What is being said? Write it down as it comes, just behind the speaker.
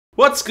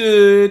What's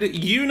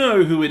good? You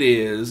know who it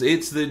is.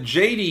 It's the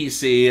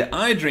JDC,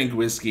 I Drink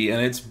Whiskey,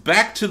 and it's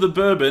back to the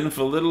bourbon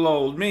for little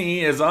old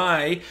me as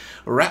I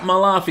wrap my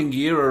laughing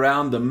gear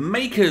around the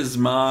Maker's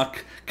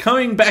Mark,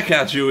 coming back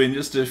at you in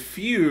just a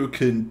few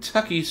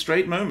Kentucky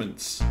straight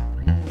moments.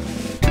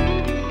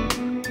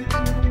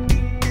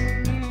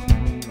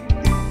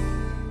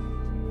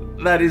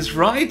 That is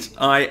right,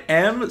 I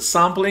am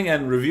sampling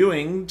and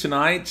reviewing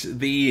tonight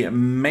the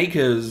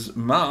Maker's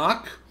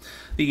Mark.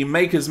 The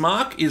Maker's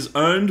Mark is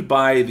owned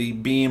by the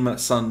Beam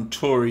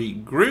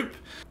Suntory Group,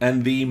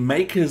 and the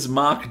Maker's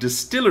Mark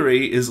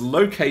distillery is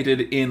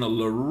located in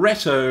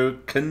Loretto,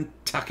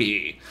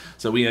 Kentucky.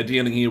 So we are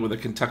dealing here with a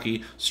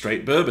Kentucky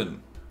straight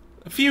bourbon.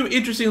 A few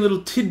interesting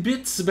little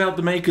tidbits about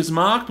the Maker's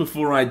Mark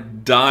before I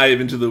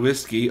dive into the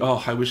whiskey.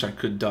 Oh, I wish I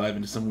could dive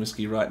into some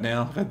whiskey right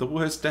now. I've had the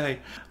worst day.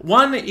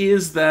 One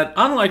is that,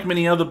 unlike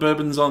many other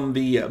bourbons on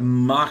the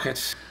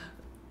market,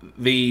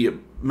 the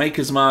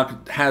Maker's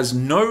Mark has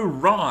no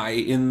rye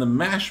in the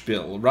mash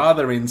bill.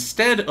 Rather,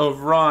 instead of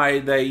rye,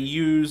 they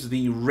use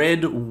the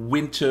red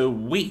winter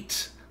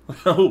wheat.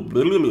 Oh,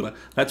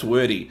 that's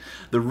wordy.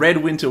 The red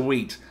winter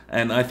wheat.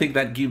 And I think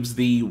that gives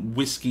the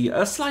whiskey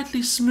a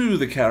slightly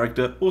smoother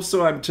character, or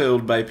so I'm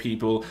told by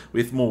people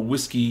with more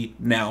whiskey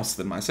nous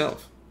than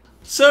myself.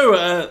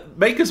 So,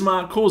 Maker's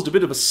Mark caused a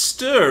bit of a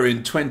stir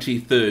in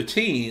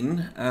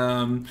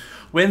 2013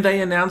 when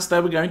they announced they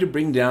were going to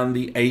bring down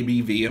the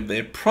ABV of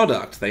their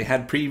product. They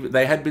had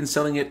been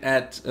selling it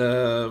at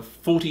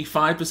 45%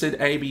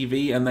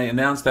 ABV, and they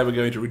announced they were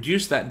going to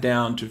reduce that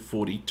down to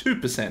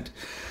 42%.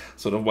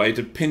 Sort of way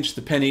to pinch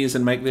the pennies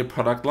and make their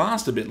product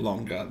last a bit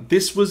longer.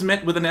 This was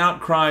met with an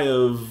outcry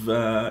of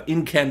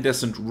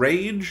incandescent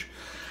rage,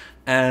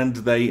 and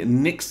they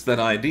nixed that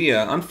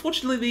idea.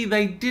 Unfortunately,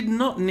 they did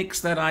not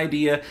nix that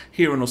idea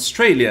here in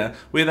Australia,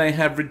 where they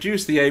have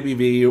reduced the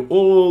ABV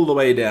all the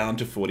way down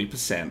to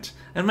 40%.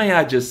 And may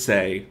I just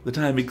say that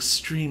I'm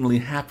extremely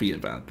happy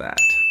about that.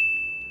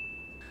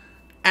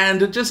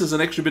 And just as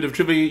an extra bit of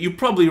trivia, you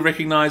probably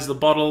recognize the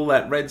bottle,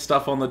 that red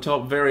stuff on the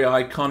top, very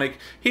iconic.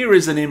 Here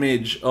is an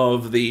image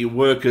of the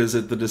workers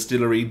at the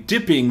distillery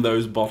dipping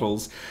those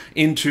bottles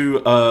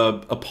into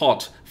a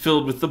pot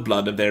filled with the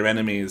blood of their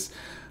enemies,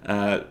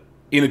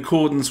 in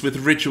accordance with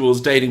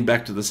rituals dating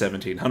back to the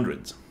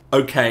 1700s.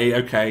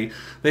 Okay,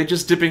 they're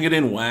just dipping it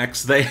in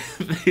wax.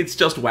 It's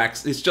just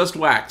wax. It's just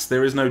wax.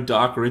 There is no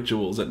dark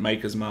rituals at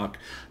Maker's Mark,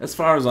 as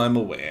far as I'm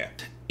aware.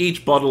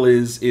 Each bottle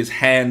is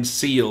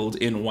hand-sealed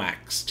in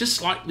wax,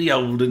 just like the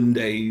olden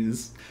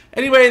days.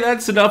 Anyway,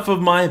 that's enough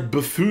of my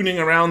buffooning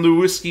around the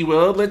whiskey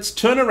world. Let's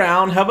turn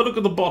around, have a look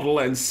at the bottle,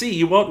 and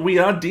see what we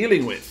are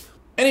dealing with.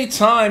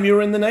 Anytime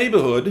you're in the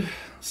neighborhood,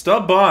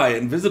 stop by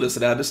and visit us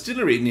at our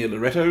distillery near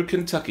Loretto,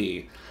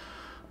 Kentucky.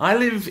 I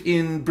live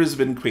in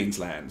Brisbane,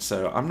 Queensland,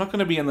 so I'm not going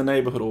to be in the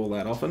neighborhood all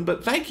that often,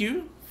 but thank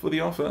you for the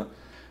offer.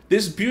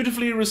 This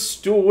beautifully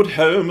restored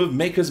home of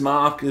Maker's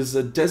Mark is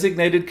a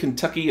designated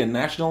Kentucky and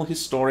National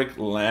Historic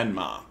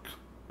Landmark,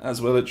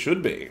 as well it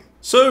should be.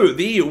 So,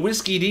 the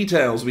whiskey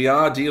details. We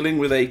are dealing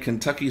with a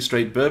Kentucky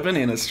straight bourbon.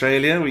 In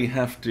Australia, we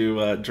have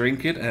to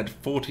drink it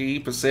at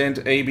 40%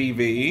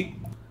 ABV.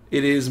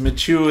 It is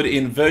matured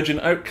in virgin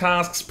oak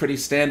casks, pretty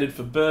standard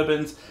for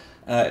bourbons.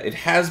 It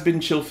has been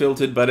chill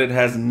filtered, but it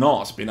has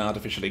not been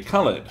artificially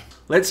coloured.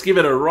 Let's give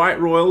it a right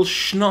royal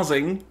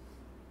schnozzing.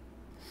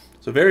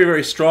 So very,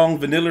 very strong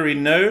vanilla-y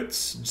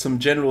notes, some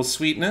general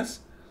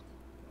sweetness.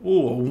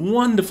 Oh, a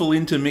wonderful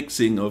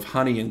intermixing of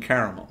honey and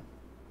caramel.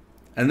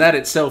 And that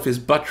itself is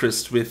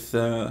buttressed with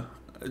a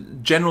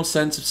general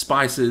sense of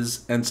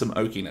spices and some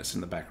oakiness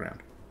in the background.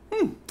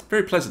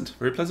 Very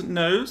pleasant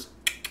nose.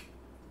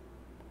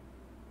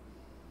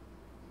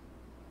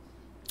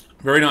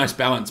 Very nice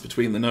balance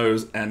between the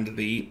nose and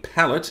the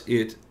palate.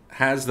 It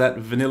has that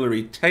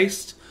vanilla-y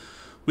taste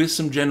with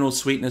some general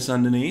sweetness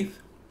underneath.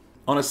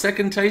 On a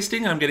second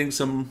tasting, I'm getting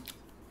some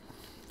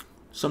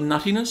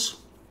nuttiness,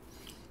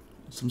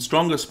 some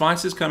stronger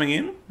spices coming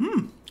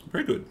in.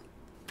 Very good.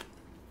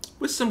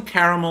 With some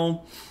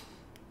caramel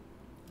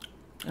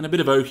and a bit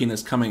of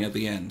oakiness coming at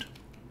the end.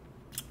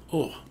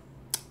 Oh,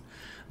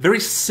 very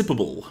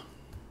sippable.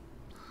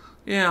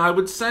 Yeah, I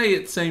would say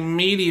it's a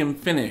medium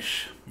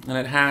finish, and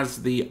it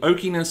has the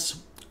oakiness,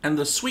 and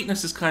the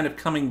sweetness is kind of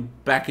coming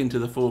back into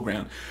the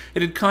foreground.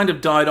 It had kind of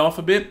died off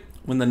a bit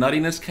when the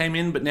nuttiness came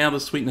in, but now the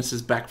sweetness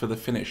is back for the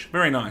finish.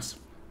 Very nice.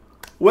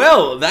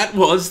 Well, that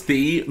was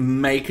the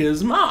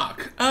Maker's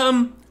Mark.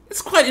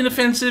 It's quite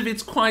inoffensive,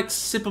 it's quite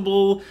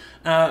sippable,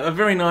 a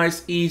very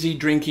nice, easy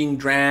drinking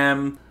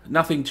dram.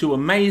 Nothing too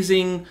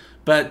amazing,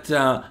 but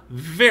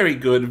very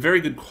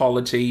good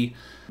quality.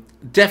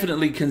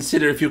 Definitely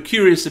consider, if you're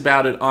curious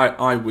about it,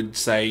 I would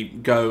say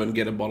go and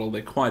get a bottle.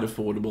 They're quite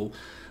affordable,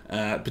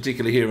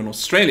 particularly here in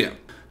Australia.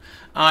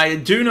 I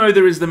do know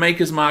there is the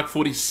Maker's Mark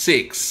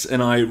 46,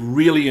 and I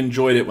really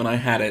enjoyed it when I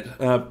had it,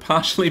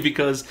 partially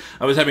because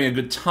I was having a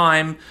good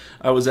time.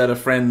 I was at a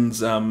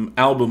friend's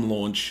album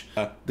launch.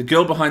 The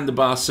girl behind the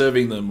bar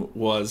serving them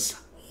was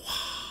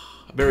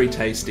very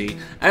tasty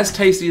as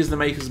the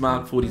Maker's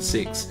Mark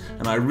 46,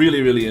 and I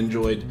really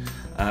enjoyed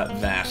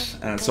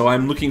So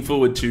I'm looking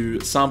forward to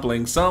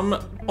sampling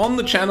some on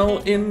the channel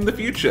in the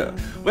future.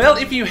 Well,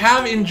 if you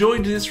have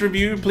enjoyed this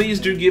review, please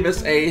do give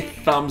us a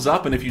thumbs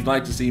up, and if you'd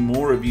like to see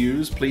more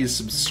reviews, please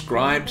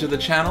subscribe to the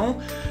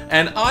channel.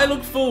 And I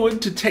look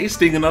forward to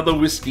tasting another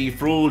whiskey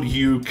for all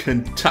you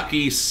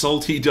Kentucky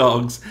salty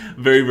dogs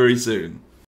very, very soon.